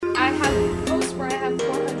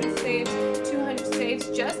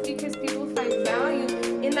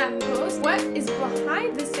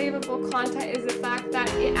is the fact that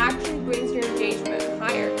it actually brings your engagement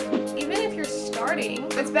higher. Even if you're starting,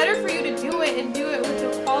 it's better for you to do it and do it with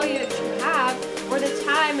the quality that you have or the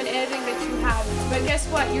time and editing that you have. But guess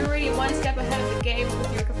what? You're already one step ahead of the game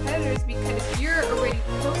with your competitors because you're already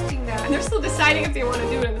posting that and they're still deciding if they want to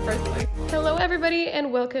do it in the first place. Hello everybody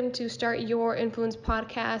and welcome to Start Your Influence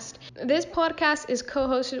podcast. This podcast is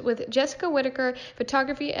co-hosted with Jessica Whitaker,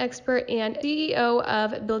 photography expert and CEO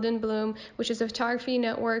of Build and Bloom, which is a photography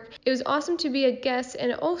network. It was awesome to be a guest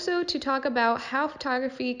and also to talk about how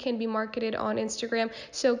photography can be marketed on Instagram.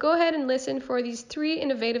 So go ahead and listen for these 3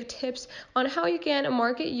 innovative tips on how you can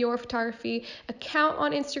market your photography account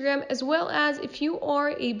on Instagram, as well as if you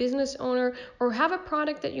are a business owner or have a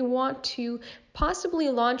product that you want to possibly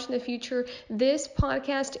launch in the future, this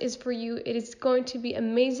podcast is for you. It is going to be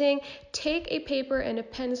amazing. Take a paper and a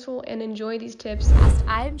pencil and enjoy these tips.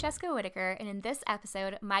 I'm Jessica Whitaker, and in this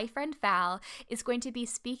episode, my friend Val is going to be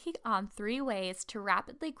speaking on 3 ways to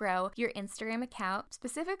rapidly grow your Instagram account,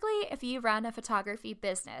 specifically if you run a photography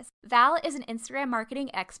business. Val is an Instagram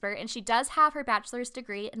marketing expert, and she does have her bachelor's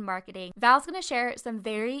degree in marketing. Val's going to share some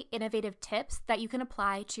very innovative tips that you can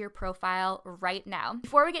apply to your profile right now.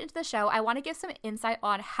 Before we get into the show, I want to give some insight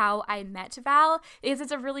on how I met Val, because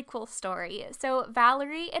it's a really cool story. So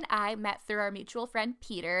Valerie and I met through our mutual friend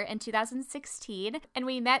Peter in 2016, and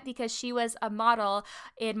we met because she was a model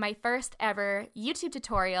in my first ever YouTube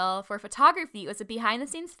tutorial for photography. It was a behind the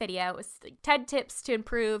scenes video. It was like 10 tips to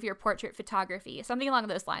improve your portrait photography, something along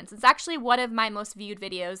those lines. It's actually one of my most viewed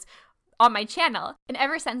videos on my channel. And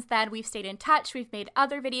ever since then, we've stayed in touch. We've made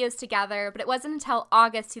other videos together, but it wasn't until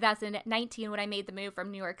August 2019 when I made the move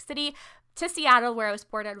from New York City to Seattle, where I was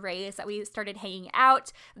born and raised, that we started hanging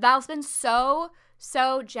out. Val's been so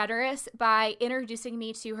generous by introducing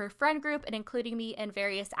me to her friend group and including me in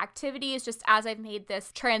various activities. Just as I've made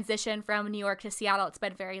this transition from New York to Seattle, it's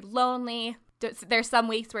been very lonely. There's some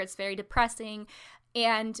weeks where it's very depressing.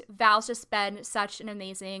 And Val's just been such an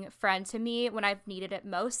amazing friend to me when I've needed it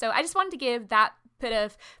most. So I just wanted to give that bit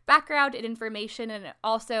of background and information, and it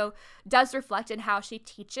also does reflect in how she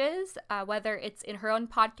teaches, whether it's in her own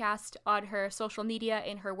podcast, on her social media,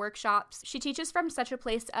 in her workshops. She teaches from such a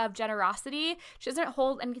place of generosity. She doesn't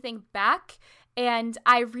hold anything back. And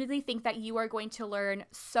I really think that you are going to learn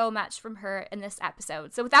so much from her in this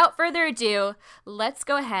episode. So without further ado, let's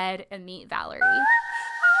go ahead and meet Valerie.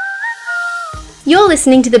 You're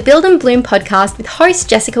listening to the Build and Bloom podcast with host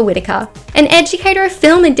Jessica Whitaker, an educator of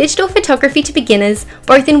film and digital photography to beginners,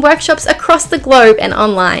 both in workshops across the globe and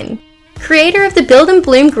online. Creator of the Build and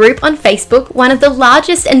Bloom group on Facebook, one of the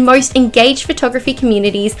largest and most engaged photography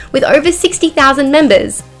communities with over 60,000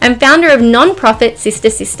 members, and founder of non-profit Sister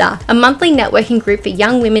Sister, a monthly networking group for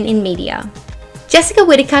young women in media. Jessica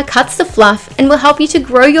Whitaker cuts the fluff and will help you to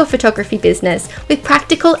grow your photography business with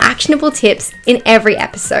practical, actionable tips in every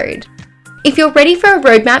episode. If you're ready for a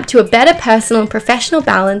roadmap to a better personal and professional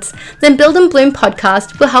balance, then Build and Bloom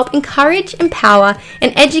podcast will help encourage, empower,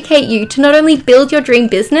 and educate you to not only build your dream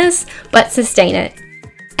business, but sustain it.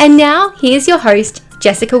 And now, here's your host,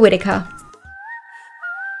 Jessica Whitaker.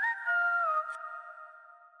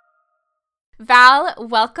 Val,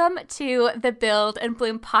 welcome to the Build and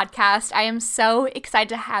Bloom podcast. I am so excited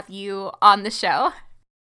to have you on the show.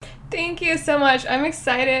 Thank you so much. I'm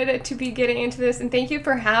excited to be getting into this, and thank you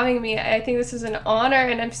for having me. I think this is an honor,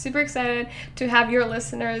 and I'm super excited to have your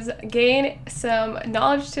listeners gain some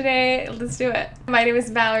knowledge today. Let's do it. My name is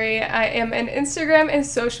Valerie. I am an Instagram and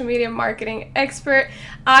social media marketing expert.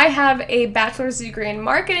 I have a bachelor's degree in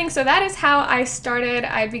marketing, so that is how I started.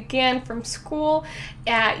 I began from school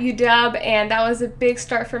at UW, and that was a big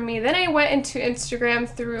start for me. Then I went into Instagram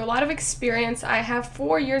through a lot of experience. I have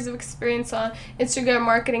 4 years of experience on Instagram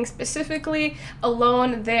marketing specifically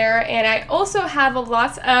alone there, and I also have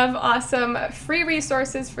lots of awesome free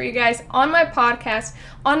resources for you guys on my podcast,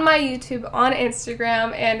 on my YouTube, on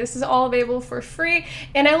Instagram, and this is all available for free.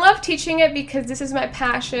 And I love teaching it because this is my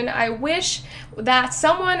passion. I wish that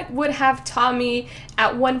someone would have taught me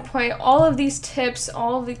at one point all of these tips,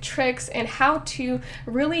 all of the tricks, and how to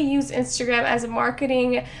really use Instagram as a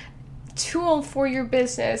marketing tool for your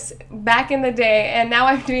business back in the day, and now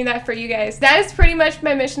I'm doing that for you guys. That is pretty much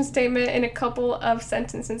my mission statement in a couple of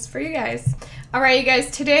sentences for you guys. Alright you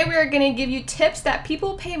guys, today we are going to give you tips that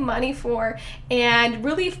people pay money for and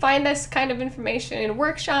really find this kind of information in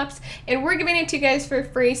workshops, and we're giving it to you guys for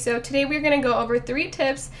free. So today we're going to go over 3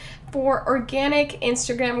 tips for organic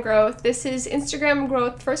Instagram growth. This is Instagram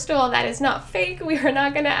growth, first of all, that is not fake. We are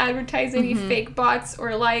not going to advertise any fake bots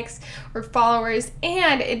or likes or followers,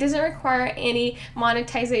 and it doesn't require any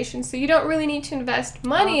monetization, so you don't really need to invest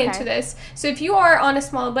money into this. So if you are on a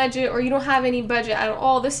small budget or you don't have any budget at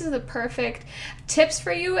all, this is the perfect tips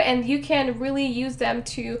for you, and you can really use them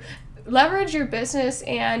to leverage your business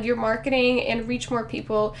and your marketing and reach more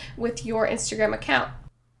people with your Instagram account.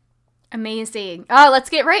 Amazing. Oh, let's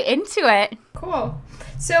get right into it. Cool.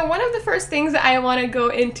 So one of the first things that I want to go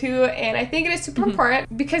into, and I think it is super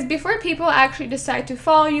important, because before people actually decide to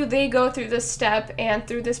follow you, they go through this step and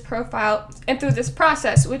through this profile and through this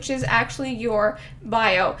process, which is actually your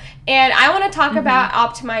bio. And I want to talk about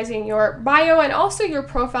optimizing your bio and also your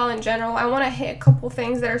profile in general. I want to hit a couple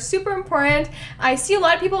things that are super important. I see a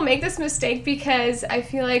lot of people make this mistake because I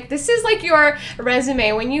feel like this is like your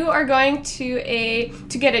resume. When you are going to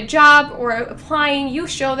get a job or applying, you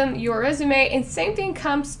show them your resume, and same thing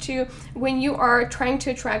comes to when you are trying to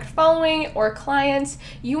attract following or clients.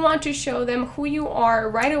 You want to show them who you are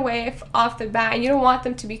right away off the bat, and you don't want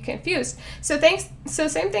them to be confused. So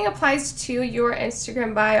same thing applies to your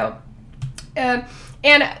Instagram bio. And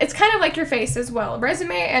it's kind of like your face as well.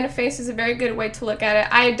 Resume and a face is a very good way to look at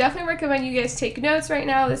it. I definitely recommend you guys take notes right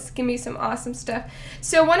now. This is going to be some awesome stuff.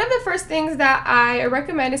 So one of the first things that I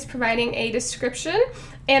recommend is providing a description.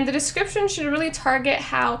 And the description should really target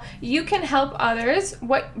how you can help others,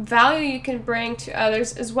 what value you can bring to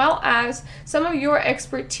others, as well as some of your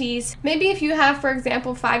expertise. Maybe if you have, for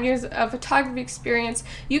example, 5 years of photography experience,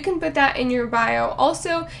 you can put that in your bio.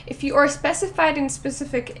 Also, if you are specified in a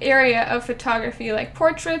specific area of photography, like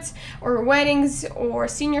portraits or weddings or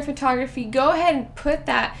senior photography, go ahead and put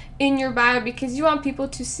that in your bio, because you want people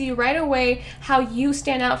to see right away how you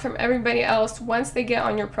stand out from everybody else once they get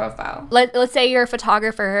on your profile. Let's say you're a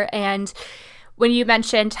photographer, and when you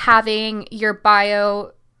mentioned having your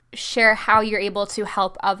bio share how you're able to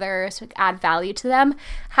help others, add value to them,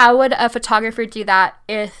 how would a photographer do that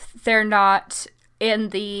if they're not in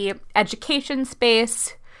the education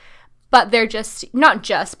space, but they're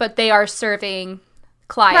but they are serving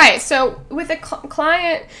clients? Right. So with a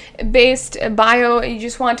client-based bio, you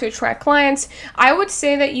just want to attract clients, I would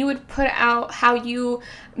say that you would put out how you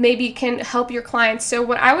maybe can help your clients. So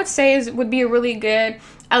what I would say would be a really good,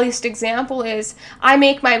 at least example, is I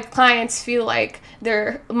make my clients feel like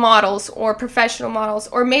they're models or professional models,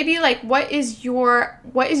 or maybe like what is your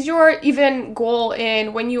even goal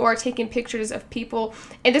in when you are taking pictures of people.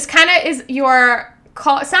 And this kind of is your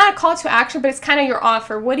call. It's not a call to action, but it's kind of your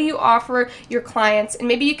offer. What do you offer your clients? And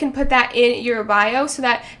maybe you can put that in your bio so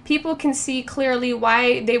that people can see clearly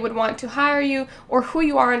why they would want to hire you or who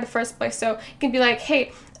you are in the first place. So it can be like,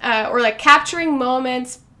 hey, or like capturing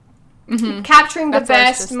moments, capturing the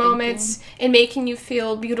best moments and making you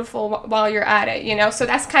feel beautiful while you're at it, you know? So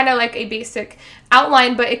that's kind of like a basic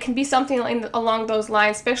outline, but it can be something along those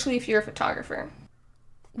lines, especially if you're a photographer.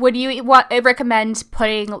 Would you recommend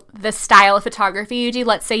putting the style of photography you do?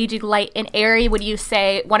 Let's say you do light and airy. Would you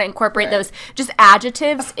want to incorporate those just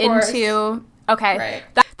adjectives into? Okay,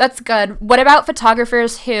 that's good. What about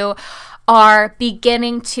photographers who are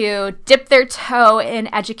beginning to dip their toe in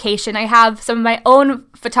education? I have some of my own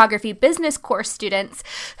photography business course students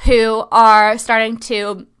who are starting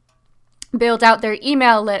to build out their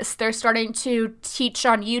email list. They're starting to teach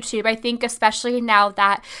on YouTube. I think especially now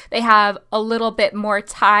that they have a little bit more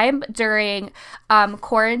time during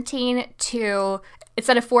quarantine to,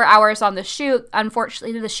 instead of 4 hours on the shoot,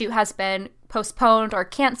 unfortunately the shoot has been postponed or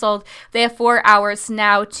canceled, they have 4 hours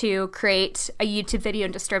now to create a YouTube video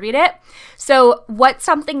and distribute it. So what's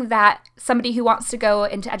something that somebody who wants to go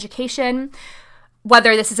into education,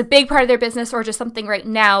 whether this is a big part of their business or just something right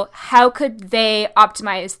now, how could they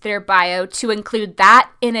optimize their bio to include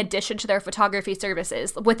that in addition to their photography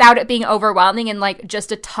services without it being overwhelming and like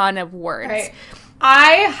just a ton of words? Right.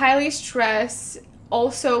 I highly stress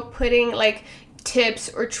also putting like tips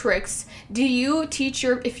or tricks. Do you teach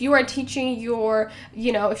if you are teaching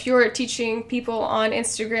people on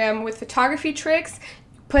Instagram with photography tricks,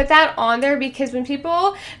 put that on there, because when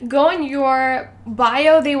people go in your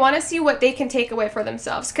bio, they want to see what they can take away for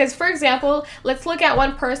themselves. Because, for example, let's look at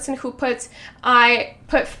one person who for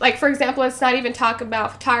example, let's not even talk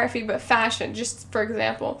about photography, but fashion, just for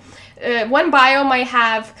example. One bio might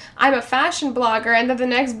have, I'm a fashion blogger, and then the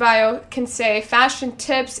next bio can say fashion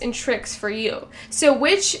tips and tricks for you. So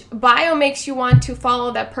which bio makes you want to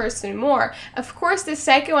follow that person more? Of course, the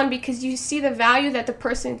second one, because you see the value that the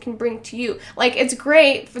person can bring to you. Like, it's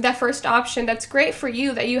great for that first option. That's great for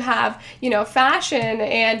you that you have, fashion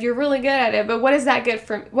and you're really good at it. But what does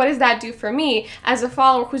that do for me as a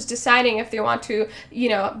follower who's deciding if they want to,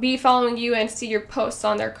 be following you and see your posts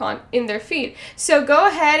on in their feed. So go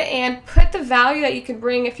ahead and put the value that you can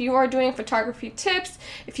bring. If you are doing photography tips,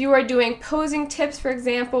 if you are doing posing tips, for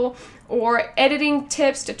example, or editing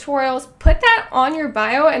tips, tutorials, put that on your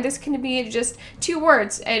bio. And this can be just 2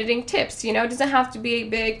 words, editing tips. It doesn't have to be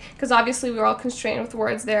big, because obviously we're all constrained with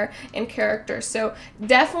words there and characters. So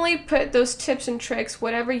definitely put those tips and tricks,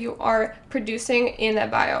 whatever you are producing, in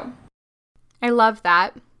that bio. I love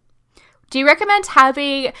that. Do you recommend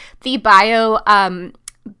having the bio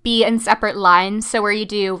be in separate lines? So where you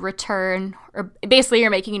do return, or basically you're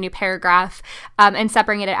making a new paragraph and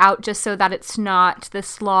separating it out just so that it's not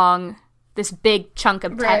this big chunk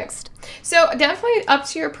of text. Right. So definitely up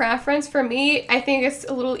to your preference. For me, I think it's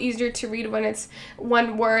a little easier to read when it's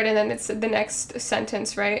one word and then it's the next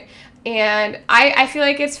sentence, right? And I feel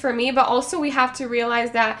like it's for me, but also we have to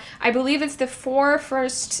realize that I believe it's the 4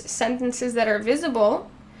 first sentences that are visible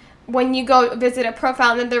when you go visit a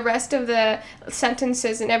profile, and then the rest of the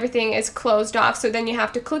sentences and everything is closed off. So then you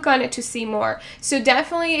have to click on it to see more. So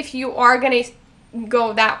definitely, if you are going to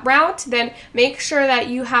go that route, then make sure that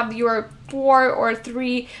you have your 4 or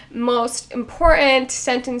 3 most important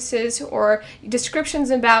sentences or descriptions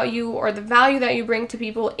about you or the value that you bring to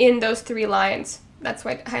people in those 3 lines. That's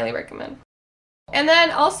what I highly recommend. And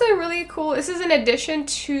then also really cool, this is in addition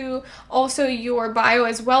to also your bio,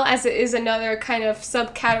 as well as it is another kind of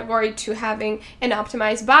subcategory to having an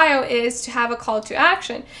optimized bio, is to have a call to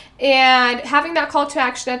action. And having that call to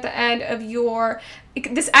action at the end of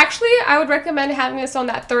I would recommend having this on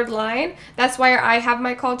that 3rd line. That's why I have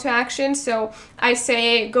my call to action. So I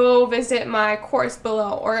say, go visit my course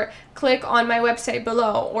below, or click on my website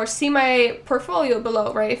below, or see my portfolio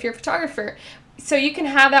below, right? If you're a photographer. So you can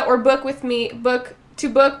have that, or book with me,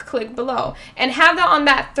 click below, and have that on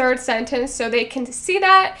that 3rd sentence so they can see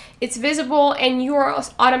that, it's visible, and you are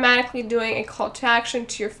automatically doing a call to action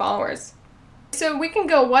to your followers. So we can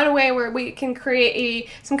go one way where we can create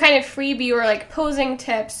some kind of freebie, or like posing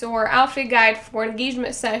tips or outfit guide for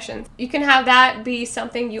engagement sessions. You can have that be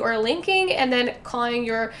something you are linking and then calling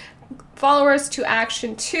your followers to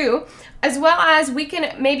action too, as well as we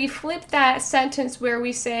can maybe flip that sentence where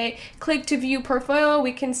we say click to view portfolio.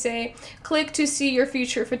 We can say click to see your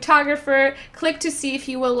future photographer, click to see if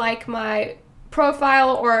you will like my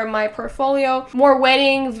profile or my portfolio, more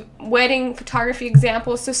wedding photography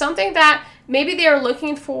examples. So something that maybe they are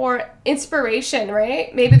looking for inspiration,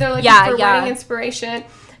 right? Maybe they're looking for wedding inspiration.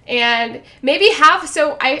 And maybe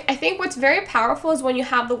I think what's very powerful is when you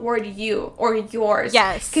have the word you or yours.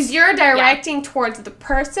 Yes. Because you're directing towards the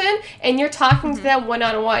person and you're talking to them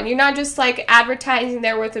one-on-one. You're not just like advertising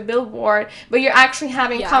there with a billboard, but you're actually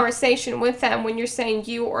having conversation with them when you're saying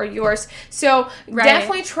you or yours. So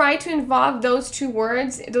definitely try to involve those 2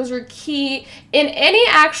 words. Those are key in any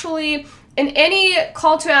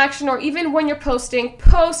call to action, or even when you're posting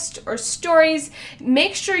posts or stories.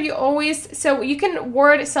 Make sure you always, so you can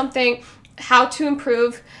word something, how to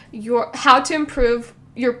improve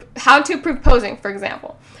posing, for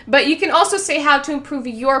example. But you can also say how to improve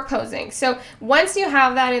your posing. So once you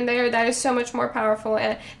have that in there, that is so much more powerful.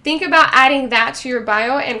 And think about adding that to your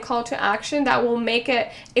bio and call to action. That will make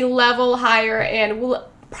it a level higher and will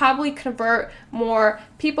probably convert more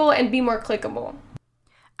people and be more clickable.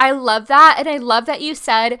 I love that. And I love that you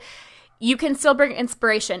said you can still bring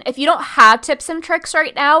inspiration. If you don't have tips and tricks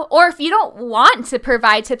right now, or if you don't want to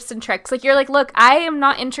provide tips and tricks, like you're like, look, I am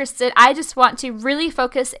not interested. I just want to really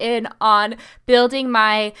focus in on building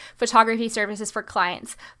my photography services for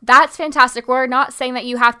clients. That's fantastic. We're not saying that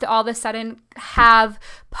you have to all of a sudden have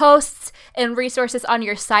posts and resources on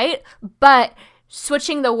your site, but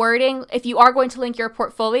switching the wording, if you are going to link your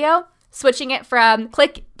portfolio, switching it from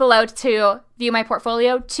click below to view my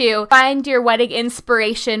portfolio to find your wedding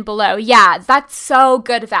inspiration below. Yeah, that's so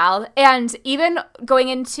good, Val. And even going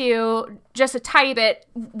into just a tiny bit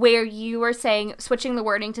where you were saying switching the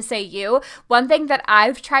wording to say you, one thing that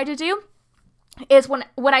I've tried to do is when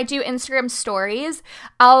I do Instagram stories,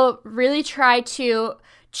 I'll really try to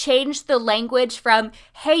change the language from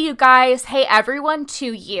hey you guys, hey everyone,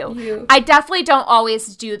 to you. I definitely don't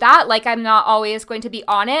always do that. Like, I'm not always going to be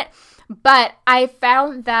on it. But I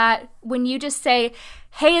found that when you just say,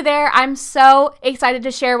 hey there, I'm so excited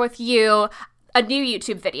to share with you a new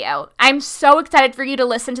YouTube video. I'm so excited for you to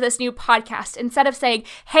listen to this new podcast. Instead of saying,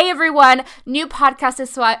 hey everyone, new podcast is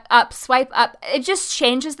swipe up. It just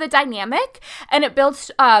changes the dynamic, and it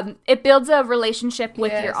builds a relationship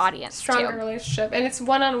with your audience. Stronger relationship. And it's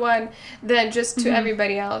one-on-one than just to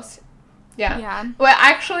everybody else. Yeah. Well,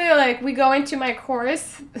 actually, like, we go into my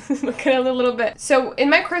course, look at it a little bit. So in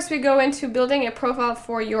my course, we go into building a profile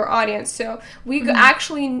for your audience. So we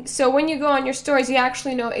actually, so when you go on your stories, you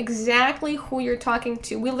actually know exactly who you're talking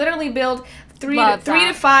to. We literally build three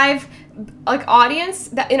to five like audience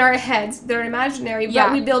that in our heads, they're imaginary,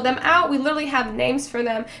 but we build them out. We literally have names for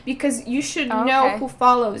them because you should know who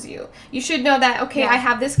follows you. You should know that, I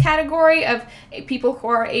have this category of people who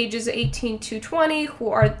are ages 18 to 20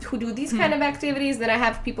 who do these kind of activities. Then I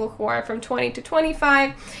have people who are from 20 to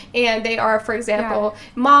 25 and they are, for example,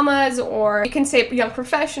 mamas, or you can say young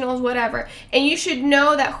professionals, whatever. And you should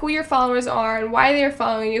know that who your followers are and why they're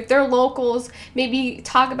following you. If they're locals, maybe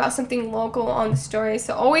talk about something local on the story.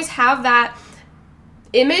 So always have that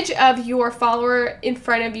image of your follower in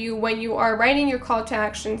front of you when you are writing your call to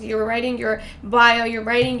actions, you're writing your bio, you're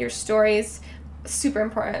writing your stories. Super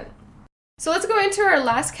important. So let's go into our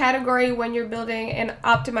last category when you're building and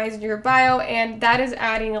optimizing your bio, and that is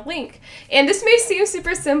adding a link. And this may seem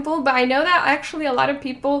super simple, but I know that actually a lot of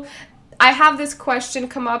people, I have this question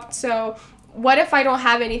come up, so what if I don't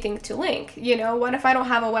have anything to link? What if I don't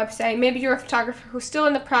have a website? Maybe you're a photographer who's still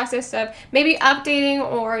in the process of maybe updating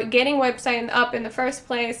or getting website up in the first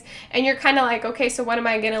place, and you're kind of like, okay, so what am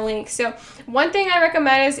I going to link? So one thing I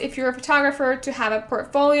recommend is, if you're a photographer, to have a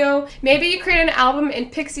portfolio. Maybe you create an album in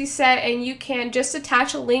Pixieset and you can just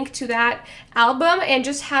attach a link to that album and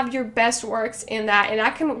just have your best works in that, and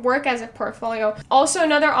that can work as a portfolio. Also,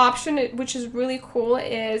 another option, which is really cool,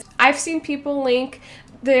 is I've seen people link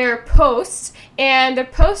their posts, and the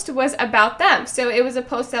post was about them. So it was a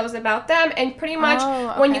post that was about them, and pretty much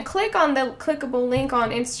when you click on the clickable link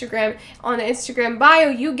on Instagram, on the Instagram bio,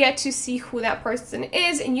 you get to see who that person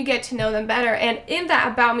is and you get to know them better. And in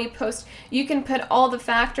that About Me post, you can put all the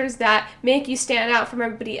factors that make you stand out from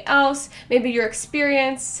everybody else, maybe your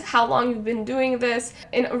experience, how long you've been doing this,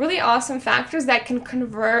 and really awesome factors that can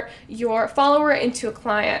convert your follower into a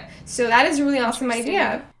client. So that is a really awesome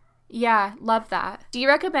idea. Yeah, love that. Do you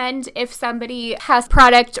recommend, if somebody has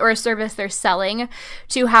product or a service they're selling,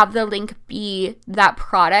 to have the link be that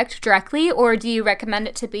product directly, or do you recommend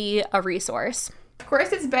it to be a resource? Of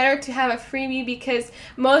course, it's better to have a freebie because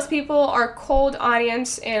most people are cold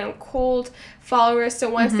audience and cold followers. So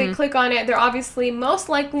once they click on it, they're obviously most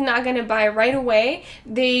likely not going to buy right away.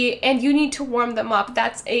 And you need to warm them up.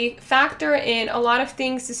 That's a factor in a lot of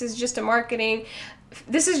things. This is just a marketing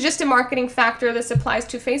factor. This applies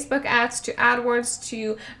to Facebook ads, to AdWords,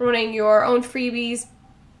 to running your own freebies.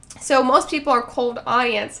 So most people are cold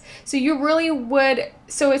audience. So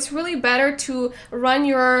it's really better to run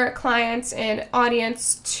your clients and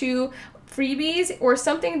audience to freebies or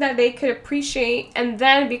something that they could appreciate, and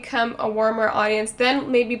then become a warmer audience. Then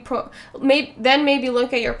maybe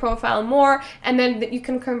look at your profile more, and then you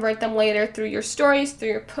can convert them later through your stories, through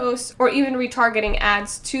your posts, or even retargeting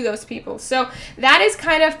ads to those people. So that is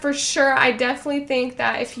kind of for sure. I definitely think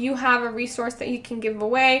that if you have a resource that you can give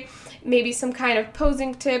away, maybe some kind of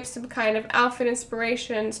posing tips, some kind of outfit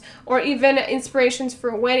inspirations, or even inspirations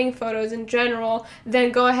for wedding photos in general,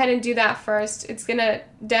 then go ahead and do that first. It's gonna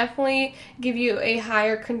definitely give you a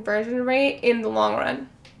higher conversion rate in the long run.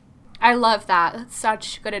 I love that. That's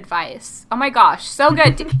such good advice. Oh my gosh, so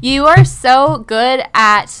good. You are so good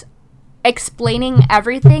at explaining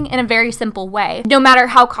everything in a very simple way, no matter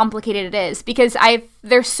how complicated it is, because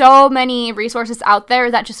there's so many resources out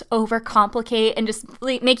there that just overcomplicate and just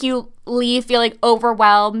make you feel like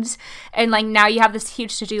overwhelmed, and like now you have this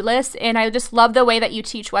huge to-do list. And I just love the way that you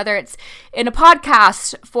teach, whether it's in a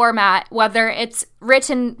podcast format, whether it's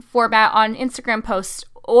written format on Instagram posts,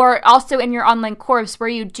 or also in your online course where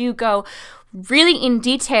you do go really in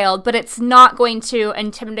detail, but it's not going to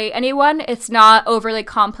intimidate anyone. It's not overly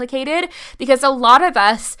complicated, because a lot of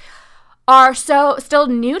us are still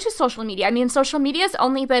new to social media. I mean, social media's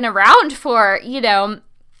only been around for,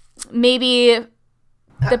 maybe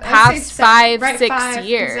the past 5-6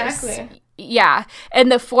 years. Exactly. Yeah.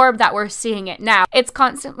 And the form that we're seeing it now, it's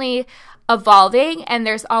constantly evolving, and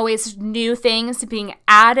there's always new things being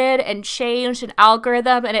added and changed, an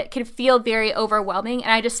algorithm, and it can feel very overwhelming.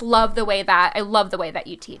 And I just love the way that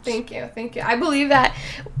you teach. Thank you. I believe that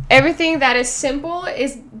everything that is simple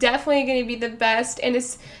is definitely going to be the best, and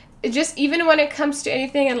it's just, even when it comes to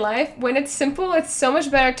anything in life, when it's simple, it's so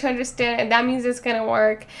much better to understand, and that means it's going to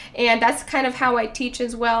work. And that's kind of how I teach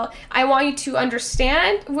as well. I want you to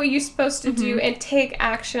understand what you're supposed to do and take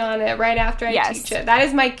action on it right after I teach it. That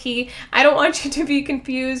is my key. I don't want you to be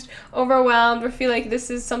confused, overwhelmed, or feel like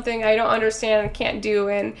this is something I don't understand and can't do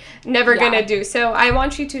and never going to do. So I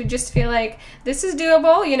want you to just feel like this is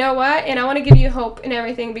doable, you know what? And I want to give you hope in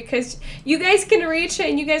everything, because you guys can reach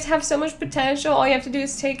it and you guys have so much potential. All you have to do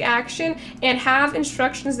is take action and have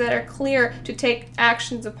instructions that are clear to take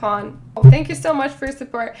actions upon. Thank you so much for your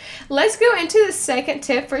support. Let's go into the second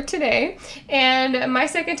tip for today. And my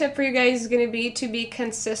second tip for you guys is going to be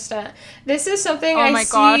consistent. This is something oh I my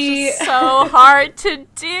see. gosh, it's so hard to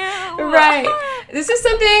do. Right. This is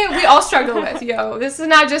something we all struggle with, yo. This is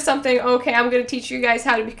not just something, okay, I'm going to teach you guys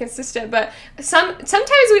how to be consistent, but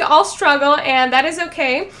sometimes we all struggle, and that is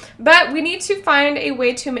okay. But we need to find a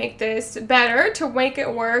way to make this better, to make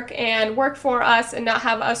it work and work for us and not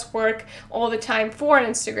have us work all the time for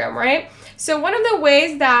Instagram, right? So one of the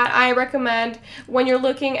ways that I recommend when you're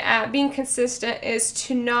looking at being consistent is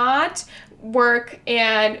to not work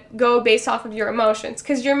and go based off of your emotions,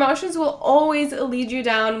 because your emotions will always lead you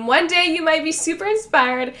down. One day you might be super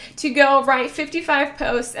inspired to go write 55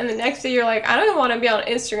 posts, and the next day you're like, I don't even want to be on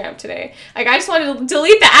Instagram today. Like, I just want to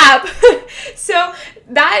delete the app. So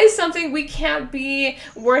that is something we can't be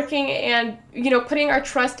working and, you know, putting our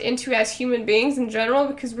trust into as human beings in general,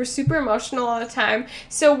 because we're super emotional all the time.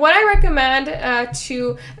 So what I recommend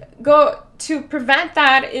to prevent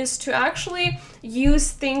that is to actually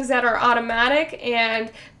use things that are automatic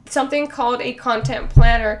and something called a content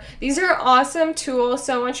planner. These are awesome tools,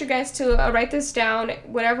 so I want you guys to write this down.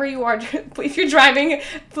 Whatever you are, if you're driving,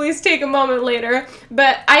 please take a moment later.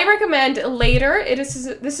 But I recommend Later. This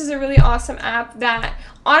is a really awesome app that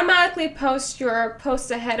automatically posts your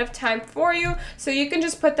posts ahead of time for you, so you can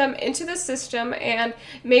just put them into the system and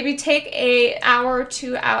maybe take an hour or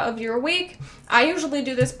two out of your week. I usually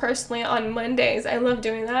do this personally on Mondays. I love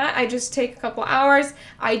doing that. I just take a couple hours.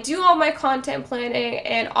 I do all my content planning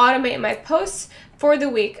and automate my posts for the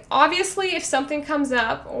week. Obviously, if something comes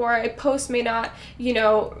up or a post may not, you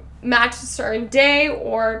know, match a certain day,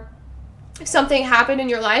 or if something happened in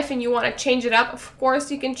your life and you want to change it up, of course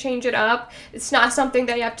you can change it up. It's not something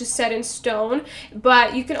that you have to set in stone,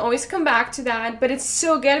 but you can always come back to that. But it's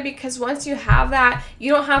so good because once you have that,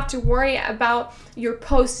 you don't have to worry about your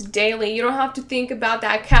posts daily. You don't have to think about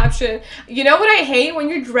that caption. You know what I hate? When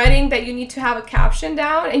you're dreading that you need to have a caption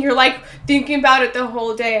down and you're like thinking about it the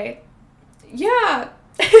whole day. Yeah.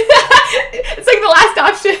 It's like the last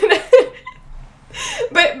option.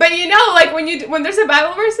 But you know, like when there's a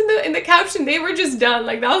Bible verse in the caption, they were just done.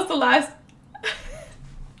 Like, that was the last.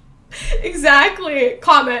 Exactly.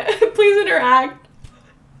 Comment. Please interact.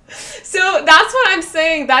 So that's what I'm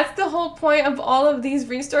saying. That's the whole point of all of these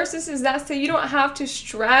resources, is that so you don't have to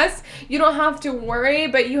stress, you don't have to worry,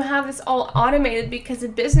 but you have this all automated, because a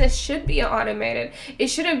business should be automated. It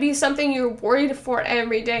shouldn't be something you're worried for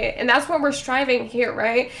every day. And that's what we're striving here,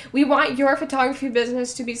 right? We want your photography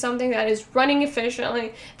business to be something that is running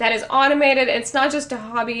efficiently, that is automated. It's not just a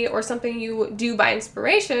hobby or something you do by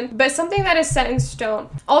inspiration, but something that is set in stone.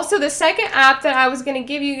 Also, the second app that I was going to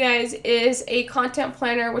give you guys is a content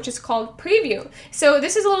planner, which is called Preview. So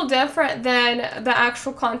this is a little different than the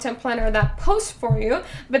actual content planner that posts for you,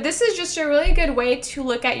 but this is just a really good way to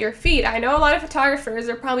look at your feed. I know a lot of photographers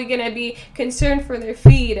are probably going to be concerned for their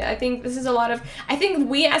feed. I think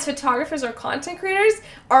we as photographers or content creators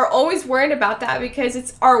are always worried about that, because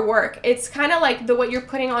it's our work. It's kind of like what you're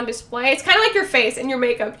putting on display. It's kind of like your face and your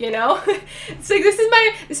makeup, you know? It's like,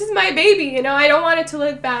 this is my baby, you know? I don't want it to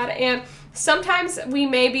look bad. And sometimes we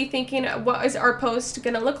may be thinking, what is our post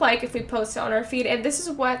going to look like if we post it on our feed? And this is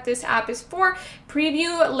what this app is for.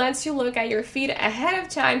 Preview lets you look at your feed ahead of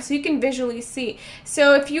time so you can visually see.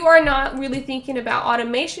 So if you are not really thinking about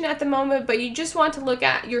automation at the moment, but you just want to look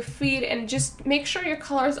at your feed and just make sure your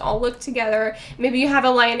colors all look together, maybe you have a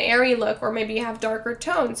light and airy look, or maybe you have darker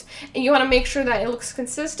tones, and you want to make sure that it looks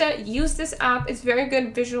consistent, use this app. It's very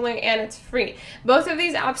good visually and it's free. Both of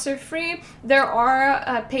these apps are free. There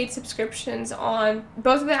are paid subscriptions on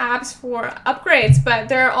both of the apps for upgrades, but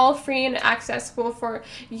they're all free and accessible for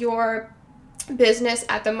your business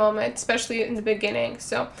at the moment, especially in the beginning.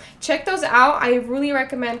 So check those out. I really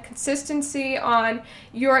recommend consistency on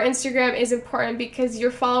your Instagram is important, because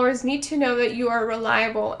your followers need to know that you are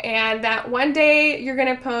reliable, and that one day you're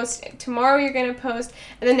going to post, tomorrow you're going to post,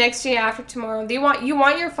 and the next day after tomorrow. You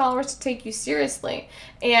want your followers to take you seriously.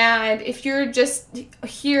 And if you're just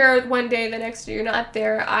here one day, the next day you're not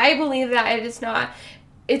there, I believe that it is not.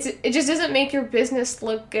 It just doesn't make your business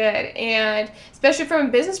look good, and especially from a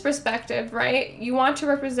business perspective, right? You want to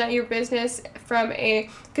represent your business from a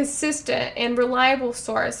consistent and reliable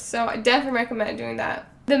source, so I definitely recommend doing that.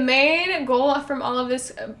 The main goal from all of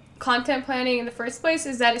this content planning in the first place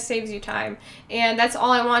is that it saves you time, and that's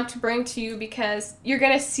all I want to bring to you, because you're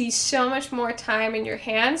gonna see so much more time in your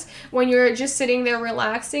hands when you're just sitting there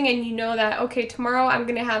relaxing, and you know that, okay, tomorrow I'm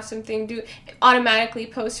gonna have something do automatically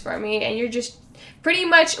post for me, and you're just pretty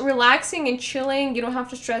much relaxing and chilling. You don't have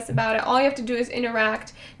to stress about it. All you have to do is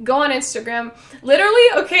interact, go on Instagram. Literally,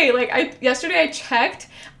 okay, like yesterday I checked,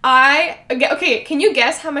 okay, can you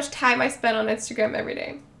guess how much time I spend on Instagram every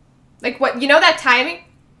day? Like what, you know that timing?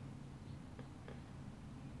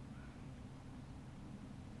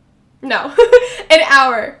 No, an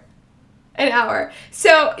hour.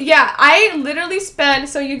 So yeah, I literally spend,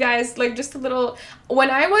 so you guys, like just a little, when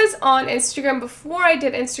I was on Instagram, before I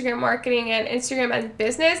did Instagram marketing and Instagram as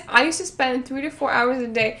business, I used to spend 3 to 4 hours a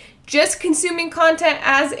day just consuming content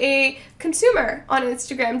as a consumer on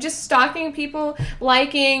Instagram, just stalking people,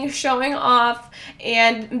 liking, showing off,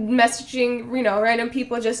 and messaging, you know, random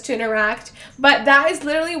people just to interact. But that is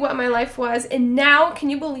literally what my life was. And now, can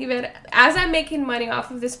you believe it? As I'm making money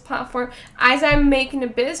off of this platform, as I'm making a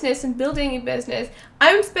business and building a business,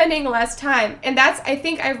 I'm spending less time. And that's, I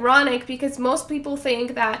think, ironic, because most people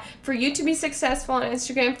think that for you to be successful on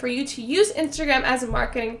Instagram, for you to use Instagram as a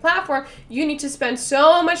marketing platform, you need to spend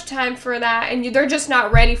so much time for that, and they're just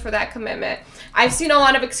not ready for that commitment. I've seen a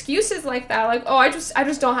lot of excuses like that, like, oh, I just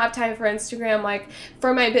don't have time for Instagram, like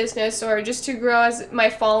for my business or just to grow as my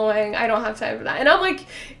following. I don't have time for that. And I'm like,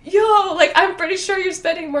 yo, like, I'm pretty sure you're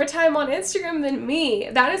spending more time on Instagram than me.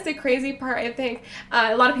 That is the crazy part. I think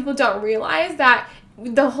a lot of people don't realize that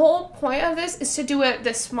the whole point of this is to do it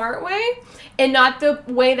the smart way and not the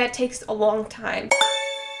way that takes a long time.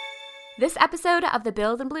 This episode of the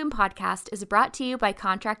Build and Bloom podcast is brought to you by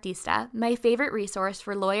Contractista, my favorite resource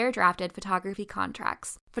for lawyer-drafted photography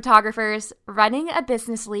contracts. Photographers, running a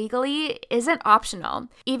business legally isn't optional.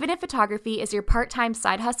 Even if photography is your part-time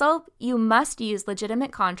side hustle, you must use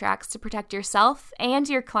legitimate contracts to protect yourself and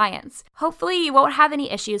your clients. Hopefully, you won't have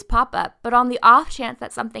any issues pop up, but on the off chance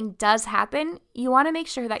that something does happen, you want to make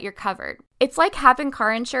sure that you're covered. It's like having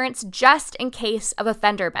car insurance just in case of a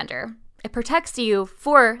fender bender. It protects you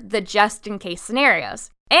for the just-in-case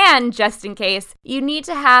scenarios. And just in case, you need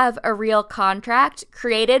to have a real contract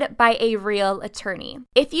created by a real attorney.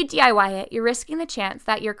 If you DIY it, you're risking the chance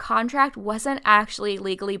that your contract wasn't actually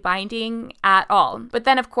legally binding at all. But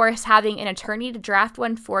then, of course, having an attorney to draft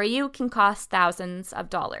one for you can cost thousands of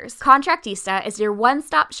dollars. Contractista is your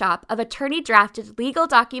one-stop shop of attorney-drafted legal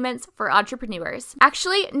documents for entrepreneurs.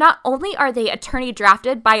 Actually, not only are they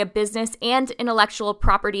attorney-drafted by a business and intellectual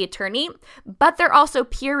property attorney, but they're also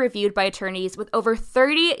peer-reviewed by attorneys with over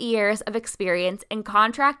 30 years of experience in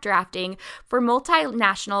contract drafting for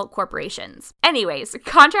multinational corporations. Anyways,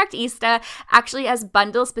 Contractista actually has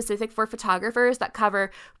bundles specific for photographers that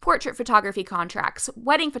cover portrait photography contracts,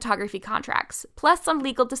 wedding photography contracts, plus some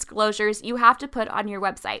legal disclosures you have to put on your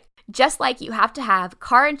website. Just like you have to have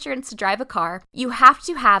car insurance to drive a car, you have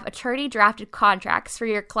to have attorney-drafted contracts for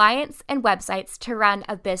your clients and websites to run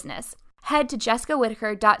a business. Head to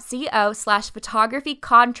jessicawhitaker.co/photography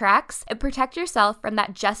contracts and protect yourself from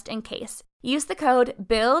that just in case. Use the code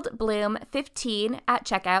BuildBloom15 at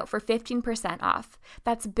checkout for 15% off.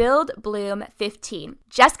 That's BuildBloom15.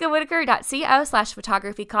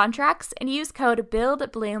 jessicawhitaker.co/photography contracts and use code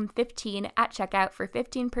BuildBloom15 at checkout for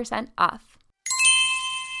 15% off.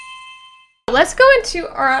 Let's go into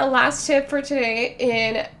our last tip for today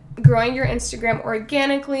in growing your Instagram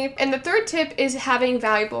organically. And the third tip is having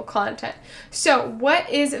valuable content. So what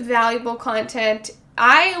is valuable content?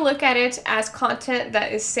 I look at it as content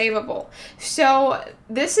that is savable. So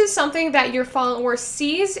this is something that your follower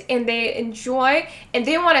sees and they enjoy and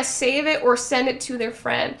they want to save it or send it to their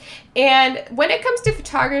friend. And when it comes to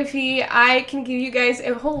photography, I can give you guys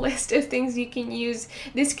a whole list of things you can use.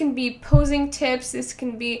 This can be posing tips, this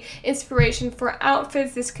can be inspiration for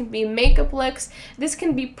outfits, this can be makeup looks, this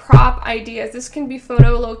can be prop ideas, this can be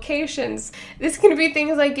photo locations, this can be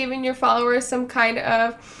things like giving your followers some kind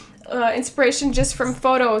of inspiration just from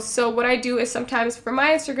photos. So what I do is sometimes for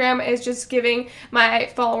my Instagram is just giving my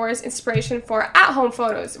followers inspiration for at-home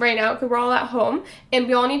photos right now, because we're all at home and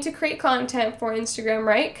we all need to create content for Instagram,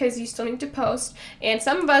 right? Because you still need to post, and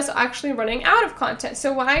some of us are actually running out of content.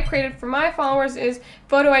 So what I created for my followers is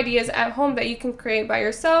photo ideas at home that you can create by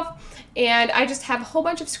yourself, and I just have a whole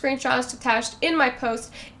bunch of screenshots attached in my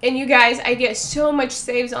post. And you guys, I get so much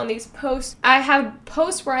saves on these posts. I have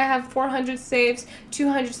posts where I have 400 saves,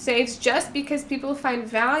 200 saves, just because people find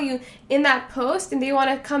value in that post and they want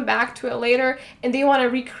to come back to it later and they want to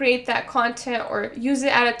recreate that content or use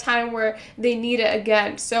it at a time where they need it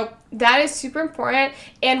again. So that is super important.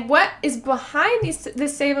 And what is behind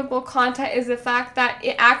this savable content is the fact that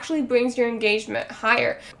it actually brings your engagement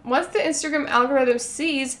higher. Once the Instagram algorithm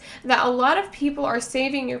sees that a lot of people are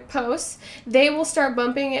saving your posts, they will start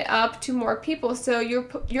bumping it up to more people. So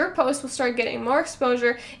your post will start getting more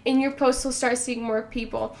exposure and your post will start seeing more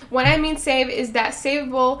people. What I mean save is that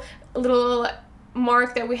savable little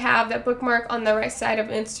mark that we have, that bookmark on the right side of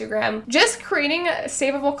Instagram. Just creating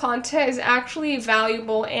savable content is actually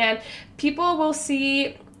valuable, and people will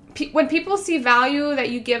see, when people see value that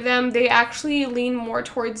you give them, they actually lean more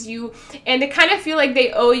towards you, and they kind of feel like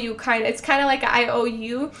they owe you, it's kind of like I owe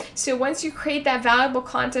you. So once you create that valuable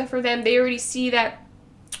content for them, they already see that,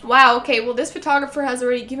 wow, okay, well, this photographer has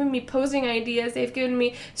already given me posing ideas. They've given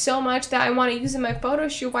me so much that I want to use in my photo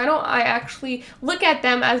shoot. Why don't I actually look at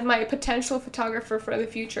them as my potential photographer for the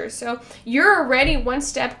future? So you're already one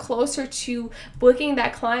step closer to booking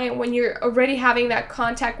that client when you're already having that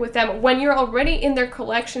contact with them, when you're already in their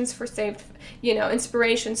collections for saved,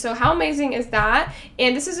 inspiration. So how amazing is that?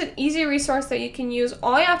 And this is an easy resource that you can use.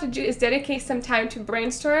 All you have to do is dedicate some time to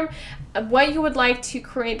brainstorm what you would like to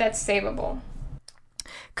create that's savable.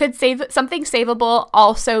 Could something savable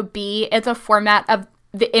also be in the format of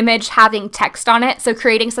the image having text on it? So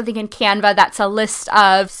creating something in Canva that's a list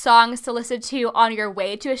of songs to listen to on your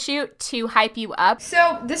way to a shoot to hype you up.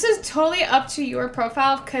 So this is totally up to your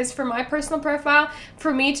profile, because for my personal profile,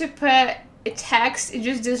 for me to put text, it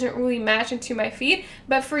just doesn't really match into my feed.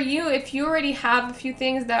 But for you, if you already have a few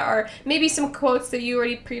things that are maybe some quotes that you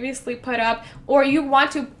already previously put up, or you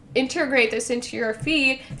want to integrate this into your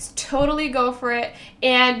feed, totally go for it,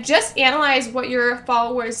 and just analyze what your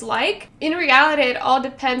followers like. In reality, it all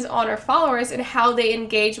depends on our followers and how they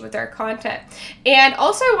engage with our content. And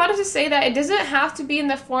also, I wanted to say that it doesn't have to be in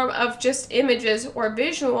the form of just images or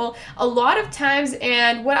visual. A lot of times,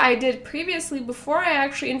 and what I did previously before I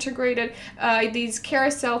actually integrated these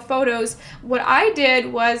carousel photos, what I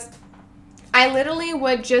did was I literally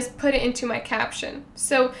would just put it into my caption.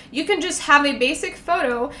 So you can just have a basic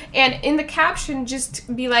photo, and in the caption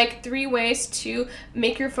just be like 3 ways to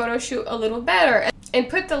make your photo shoot a little better, and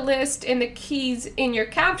put the list and the keys in your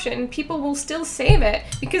caption. People will still save it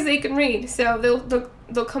because they can read, so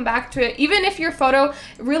they'll come back to it, even if your photo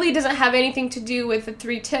really doesn't have anything to do with the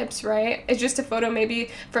 3 tips, right? It's just a photo maybe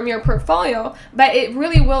from your portfolio, but it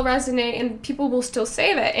really will resonate and people will still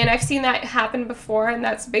save it. And I've seen that happen before, and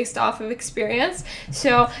that's based off of experience.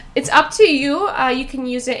 So it's up to you. You can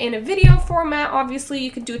use it in a video format. Obviously,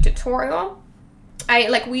 you can do a tutorial,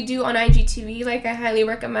 like we do on IGTV, like I highly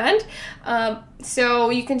recommend. So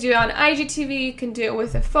you can do it on IGTV, you can do it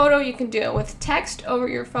with a photo, you can do it with text over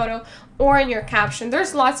your photo or in your caption.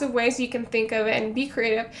 There's lots of ways you can think of it and be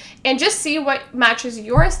creative, and just see what matches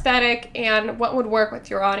your aesthetic and what would work with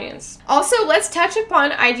your audience. Also, let's touch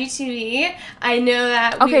upon IGTV. I know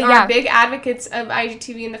that we are big advocates of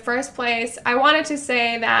IGTV in the first place. I wanted to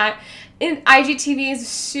say that IGTV is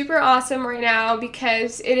super awesome right now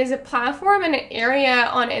because it is a platform and an area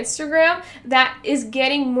on Instagram that is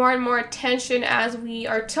getting more and more attention as we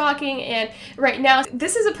are talking. And right now,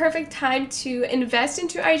 this is a perfect time to invest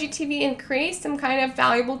into IGTV and create some kind of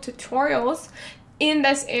valuable tutorials in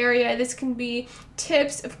this area. This can be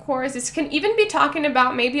tips, of course. This can even be talking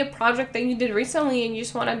about maybe a project that you did recently and you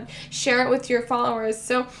just want to share it with your followers.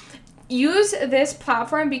 So use this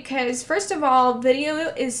platform because, first of all,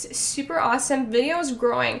 video is super awesome. Video is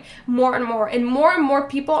growing more and more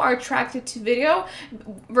people are attracted to video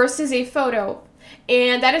versus a photo.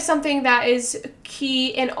 And that is something that is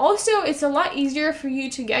key. And also, it's a lot easier for you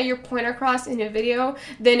to get your point across in a video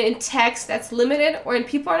than in text that's limited, and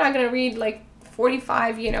people are not going to read like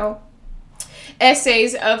 45,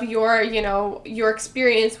 essays of your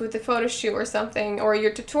experience with the photo shoot or something, or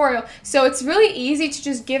your tutorial. So it's really easy to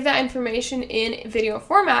just give that information in video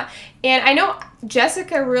format. And I know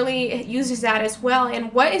Jessica really uses that as well.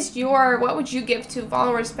 And what would you give to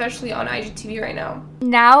followers, especially on IGTV right now?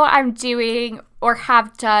 Now I'm doing or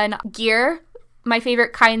have done gear. My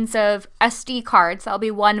favorite kinds of SD cards, that'll be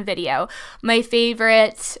one video. My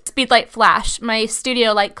favorite Speedlight Flash, my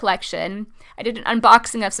Studio Light collection. I did an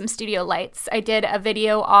unboxing of some Studio Lights. I did a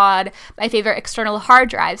video on my favorite external hard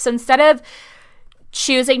drive. So instead of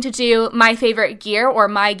choosing to do my favorite gear or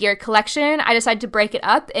my gear collection, I decided to break it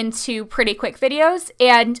up into pretty quick videos.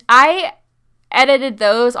 And I edited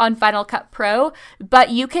those on Final Cut Pro, but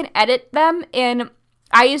you can edit them in...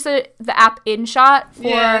 I use the app InShot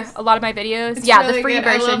for a lot of my videos. It's really the free good.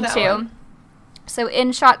 version too. So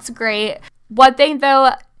InShot's great. One thing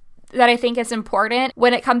though that I think is important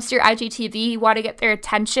when it comes to your IGTV, you want to get their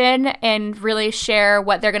attention and really share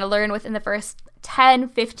what they're going to learn within the first 10,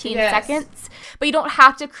 15 seconds. But you don't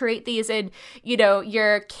have to create these in,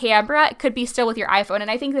 your camera. It could be still with your iPhone. And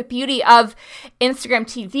I think the beauty of Instagram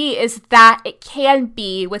TV is that it can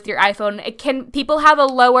be with your iPhone. People have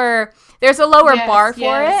there's a lower bar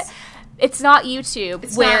for it. It's not YouTube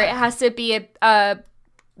it has to be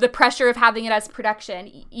the pressure of having it as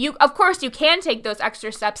production. Of course, you can take those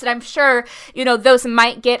extra steps, and I'm sure, those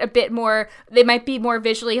might get a bit more, they might be more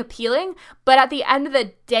visually appealing, but at the end of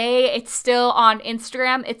the day, it's still on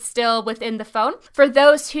Instagram. It's still within the phone. For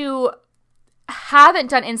those who haven't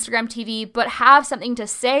done Instagram TV but have something to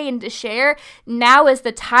say and to share, now is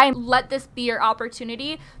the time. Let this be your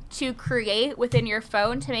opportunity to create within your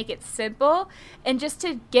phone, to make it simple and just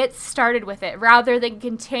to get started with it, rather than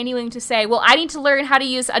continuing to say, well, I need to learn how to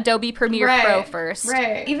use Adobe Premiere Pro first.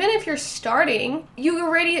 Right. Even if you're starting, you're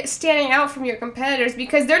already standing out from your competitors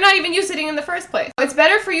because they're not even using it in the first place. It's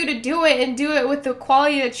better for you to do it and do it with the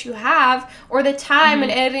quality that you have or the time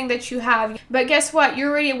and editing that you have. But guess what? You're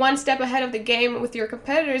already one step ahead of the game with your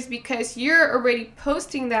competitors because you're already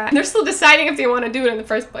posting that. They're still deciding if they want to do it in the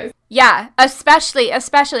first place. Yeah, especially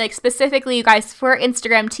like specifically, you guys, for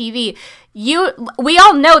Instagram TV, we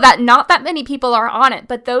all know that not that many people are on it,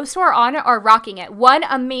 but those who are on it are rocking it. One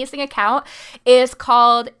amazing account is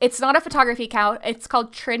called, it's not a photography account, it's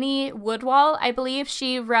called Trinny Woodwall, I believe.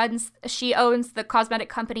 She owns the cosmetic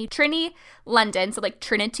company Trinny London, so like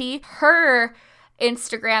Trinity. Her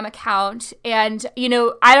Instagram account, and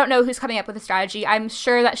I don't know who's coming up with the strategy. I'm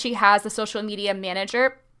sure that she has a social media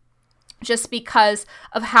manager, just because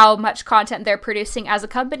of how much content they're producing as a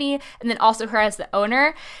company, and then also her as the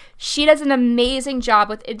owner. She does an amazing job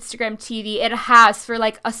with Instagram TV. It has for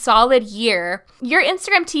like a solid year. Your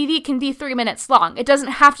Instagram TV can be 3 minutes long. It doesn't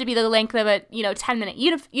have to be the length of a 10-minute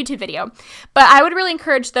YouTube video. But I would really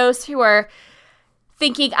encourage those who are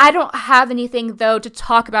thinking, I don't have anything though to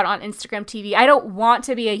talk about on Instagram TV. I don't want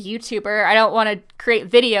to be a YouTuber. I don't want to create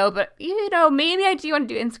video, but maybe I do want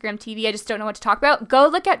to do Instagram TV. I just don't know what to talk about. Go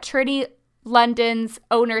look at Trinny London's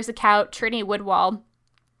owner's account, Trinny Woodwall,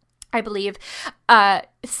 I believe.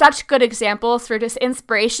 Such good examples for just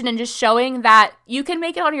inspiration and just showing that you can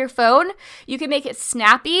make it on your phone, you can make it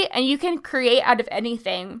snappy, and you can create out of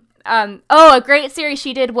anything. A great series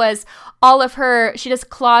she did was she does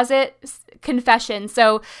closet confessions.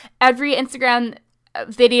 So every Instagram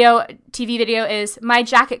TV video is my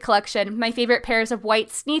jacket collection, my favorite pairs of white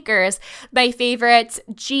sneakers, my favorite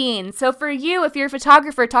jeans. So for you, if you're a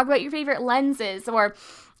photographer, talk about your favorite lenses or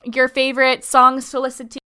your favorite songs to listen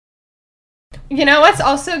to. What's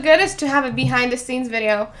also good is to have a behind the scenes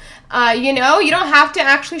video. You don't have to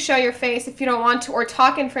actually show your face if you don't want to or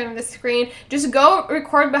talk in front of the screen. Just go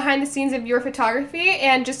record behind the scenes of your photography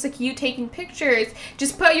and just like you taking pictures.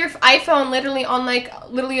 Just put your iPhone literally on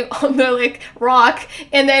the rock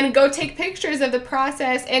and then go take pictures of the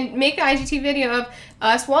process and make an IGTV video of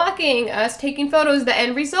us walking, us taking photos, the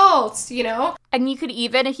end results, And you could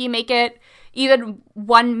even, if you make it even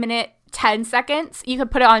 1 minute, 10 seconds, you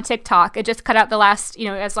could put it on TikTok and just cut out the last,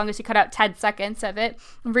 as long as you cut out 10 seconds of it,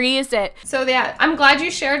 reuse it. So yeah, I'm glad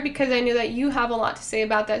you shared because I knew that you have a lot to say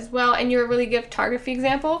about that as well, and you're a really good photography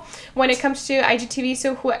example when it comes to IGTV.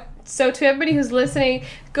 So to everybody who's listening,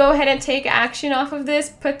 go ahead and take action off of this,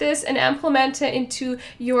 put this and implement it into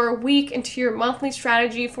your week, into your monthly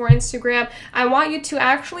strategy for Instagram. I want you to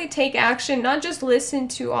actually take action, not just listen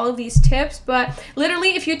to all of these tips, but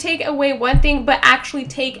literally if you take away one thing, but actually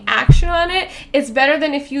take action on it, it's better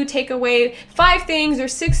than if you take away 5 things or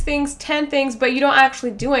 6 things, 10 things, but you don't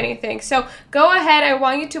actually do anything. So go ahead. I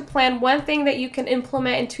want you to plan one thing that you can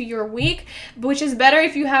implement into your week, which is better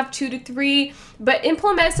if you have 2 to 3, but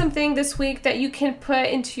implement something this week that you can put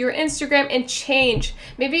into your Instagram and change.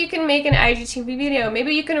 Maybe you can make an IGTV video.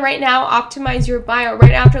 Maybe you can right now optimize your bio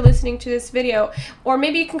right after listening to this video. Or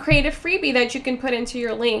maybe you can create a freebie that you can put into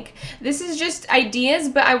your link. This is just ideas,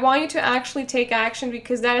 but I want you to actually take action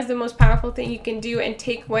because that is the most powerful thing you can do and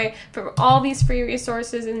take away from all these free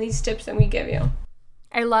resources and these tips that we give you.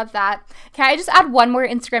 I love that. Can I just add one more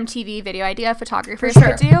Instagram TV video idea photographers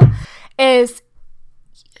could do? Is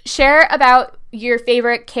share about your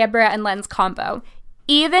favorite camera and lens combo.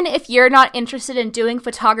 Even if you're not interested in doing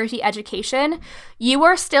photography education, you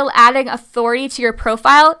are still adding authority to your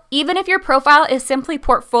profile, even if your profile is simply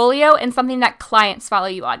portfolio and something that clients follow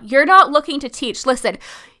you on. You're not looking to teach. Listen,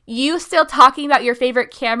 you still talking about your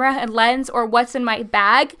favorite camera and lens or what's in my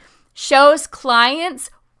bag shows clients,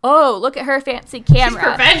 oh, look at her fancy camera.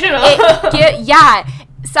 She's professional.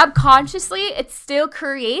 Subconsciously, it still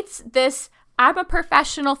creates this, I'm a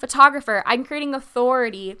professional photographer. I'm creating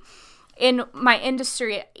authority in my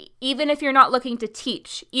industry, even if you're not looking to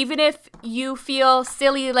teach, even if you feel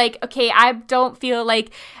silly, like, okay, I don't feel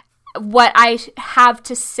like what I have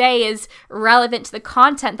to say is relevant to the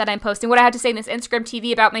content that I'm posting. What I have to say in this Instagram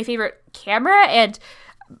TV about my favorite camera and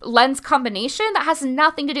lens combination, that has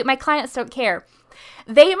nothing to do, my clients don't care.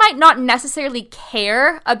 They might not necessarily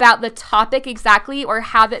care about the topic exactly or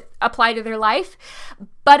have it apply to their life,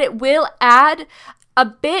 but it will add a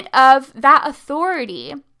bit of that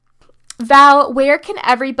authority. Val, where can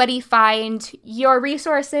everybody find your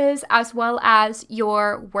resources as well as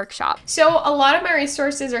your workshop? So a lot of my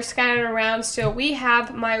resources are scattered around. So we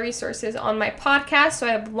have my resources on my podcast. So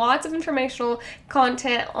I have lots of informational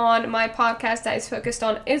content on my podcast that is focused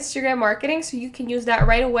on Instagram marketing. So you can use that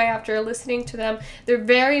right away after listening to them. They're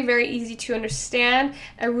very, very easy to understand,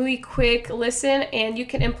 a really quick listen, and you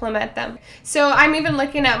can implement them. So I'm even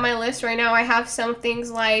looking at my list right now. I have some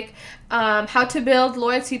things like how to build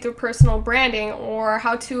loyalty through personal branding, or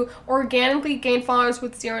how to organically gain followers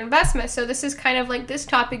with zero investment. So this is kind of like this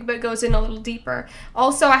topic, but goes in a little deeper.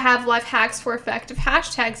 Also, I have life hacks for effective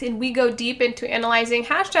hashtags, and we go deep into analyzing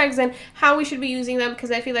hashtags and how we should be using them,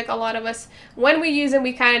 because I feel like a lot of us, when we use them,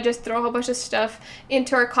 we kind of just throw a whole bunch of stuff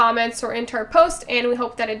into our comments or into our post, and we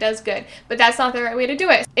hope that it does good. But that's not the right way to do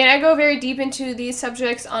it. And I go very deep into these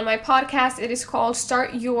subjects on my podcast. It is called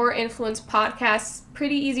Start Your Influence Podcast.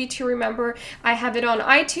 Pretty easy to remember. I have it on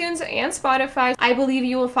iTunes and Spotify. I believe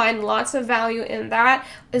you will find lots of value in that,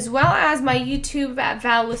 as well as my YouTube at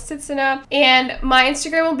Val Listitsina, and my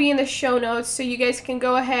Instagram will be in the show notes, so you guys can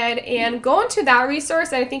go ahead and go into that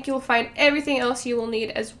resource, and I think you'll find everything else you will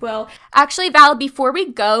need as well. Actually, Val, before we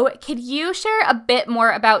go, could you share a bit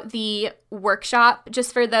more about the workshop,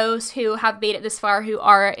 just for those who have made it this far who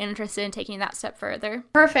are interested in taking that step further?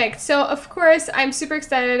 Perfect. So of course, I'm super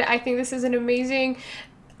excited. I think this is an amazing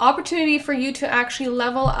opportunity for you to actually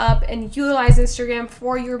level up and utilize Instagram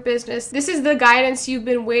for your business. This is the guidance you've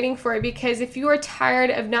been waiting for, because if you are tired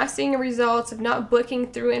of not seeing results, of not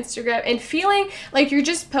booking through Instagram, and feeling like you're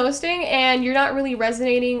just posting and you're not really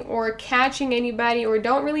resonating or catching anybody, or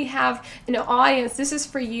don't really have an audience, this is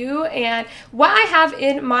for you. And what I have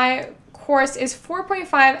in my course is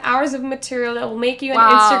 4.5 hours of material that will make you an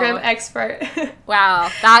Instagram expert. Wow,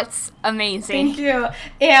 that's amazing. Thank you.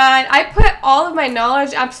 And I put all of my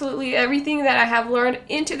knowledge, absolutely everything that I have learned,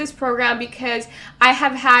 into this program, because I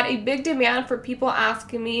have had a big demand for people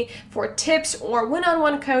asking me for tips or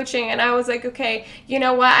one-on-one coaching, and I was like, okay, you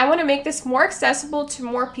know what, I want to make this more accessible to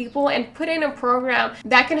more people and put in a program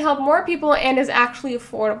that can help more people and is actually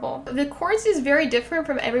affordable. The course is very different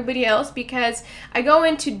from everybody else because I go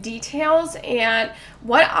into details, and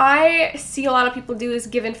what I see a lot of people do is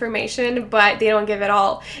give information, but they don't give it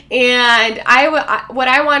all. And what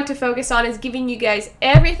I want to focus on is giving you guys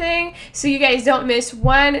everything, so you guys don't miss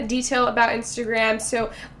one detail about Instagram.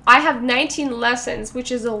 So I have 19 lessons,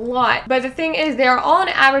 which is a lot. But the thing is, they're all an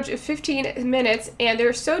average of 15 minutes, and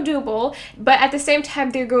they're so doable. But at the same time,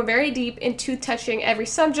 they go very deep into touching every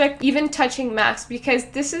subject, even touching masks, because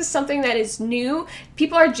this is something that is new.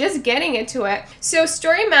 People are just getting into it. So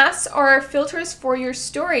story masks are filters for your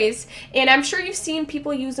stories. And I'm sure you've seen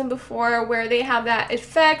people use them before, where they have that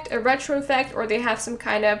effect, a retro effect, or they have some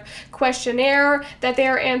kind of questionnaire that they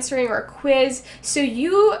are answering, or a quiz. So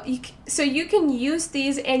you can use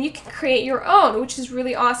these and you can create your own, which is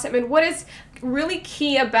really awesome. And what is really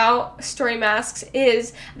key about story masks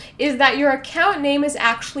is that your account name is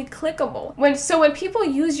actually clickable. When people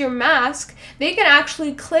use your mask, they can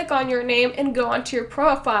actually click on your name and go onto your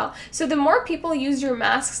profile. So the more people use your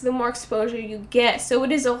masks, the more exposure you get. So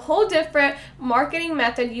it is a whole different marketing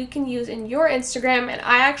method you can use in your Instagram, and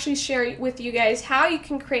I actually share with you guys how you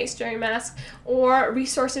can create story masks or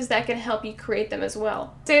resources that can help you create them as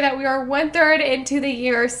well. Say that we are 1/3 into the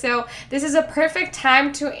year, so this is a perfect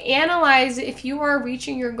time to analyze if you are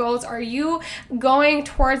reaching your goals. Are you going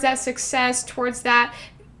towards that success, towards that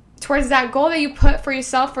goal that you put for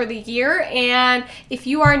yourself for the year? And if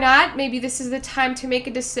you are not, maybe this is the time to make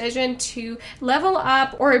a decision to level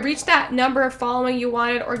up or reach that number of following you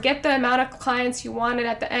wanted, or get the amount of clients you wanted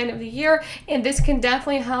at the end of the year. And this can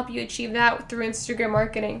definitely help you achieve that through Instagram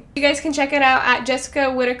marketing. You guys can check it out at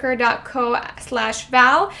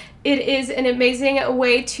jessicawhitaker.co/Val. It is an amazing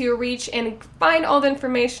way to reach and find all the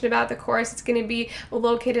information about the course. It's going to be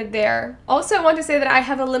located there. Also, I want to say that I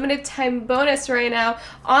have a limited time bonus right now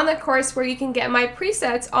on the course, where you can get my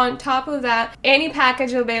presets on top of that, any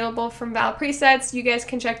package available from Val Presets. You guys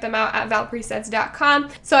can check them out at valpresets.com.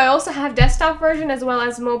 So I also have desktop version as well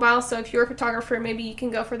as mobile. So if you're a photographer, maybe you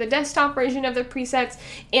can go for the desktop version of the presets,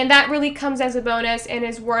 and that really comes as a bonus and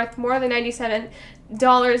is worth more than $97.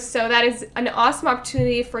 So that is an awesome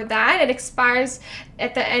opportunity for that. It expires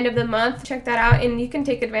at the end of the month. Check that out, and you can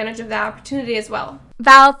take advantage of that opportunity as well.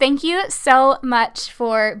 Val, thank you so much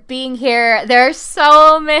for being here. There's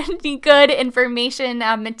so many good information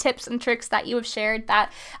and tips and tricks that you have shared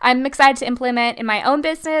that I'm excited to implement in my own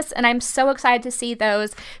business, and I'm so excited to see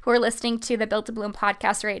those who are listening to the Build to Bloom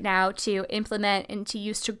podcast right now to implement and to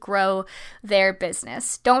use to grow their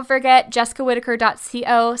business. Don't forget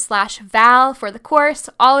jessicawhitaker.co/Val for the course.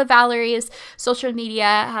 All of Valerie's social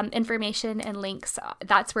media information and links,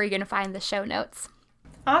 that's where you're going to find the show notes.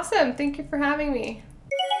 Awesome. Thank you for having me.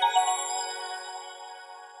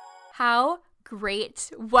 How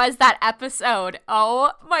great was that episode?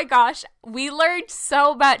 Oh my gosh, we learned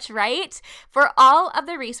so much, right? For all of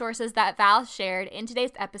the resources that Val shared in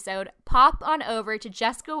today's episode, pop on over to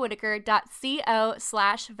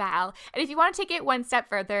jessicawhitaker.co/Val. And if you want to take it one step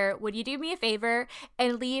further, would you do me a favor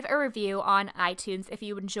and leave a review on iTunes if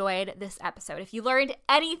you enjoyed this episode? If you learned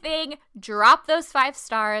anything, drop those 5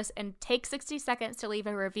 stars and take 60 seconds to leave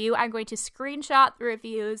a review. I'm going to screenshot the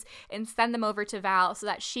reviews and send them over to Val so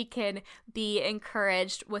that she can be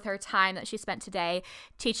encouraged with her time that she spent today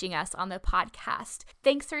teaching us on the podcast.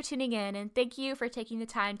 Thanks for tuning in, and thank you for taking the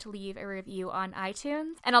time to leave a review on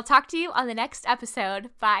iTunes. And I'll talk to you on the next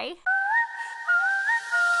episode. Bye.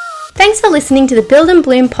 Thanks for listening to the Build and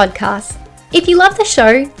Bloom podcast. If you love the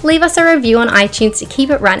show, leave us a review on iTunes to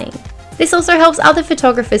keep it running. This also helps other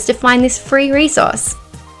photographers to find this free resource.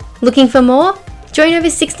 Looking for more? Join over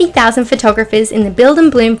 60,000 photographers in the Build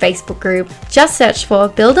and Bloom Facebook group. Just search for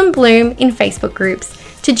Build and Bloom in Facebook groups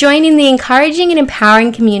to join in the encouraging and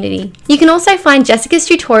empowering community. You can also find Jessica's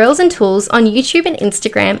tutorials and tools on YouTube and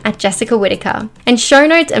Instagram at Jessica Whitaker, and show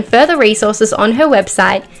notes and further resources on her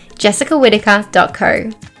website, jessicawhitaker.co.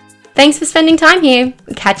 Thanks for spending time here.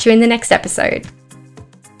 Catch you in the next episode.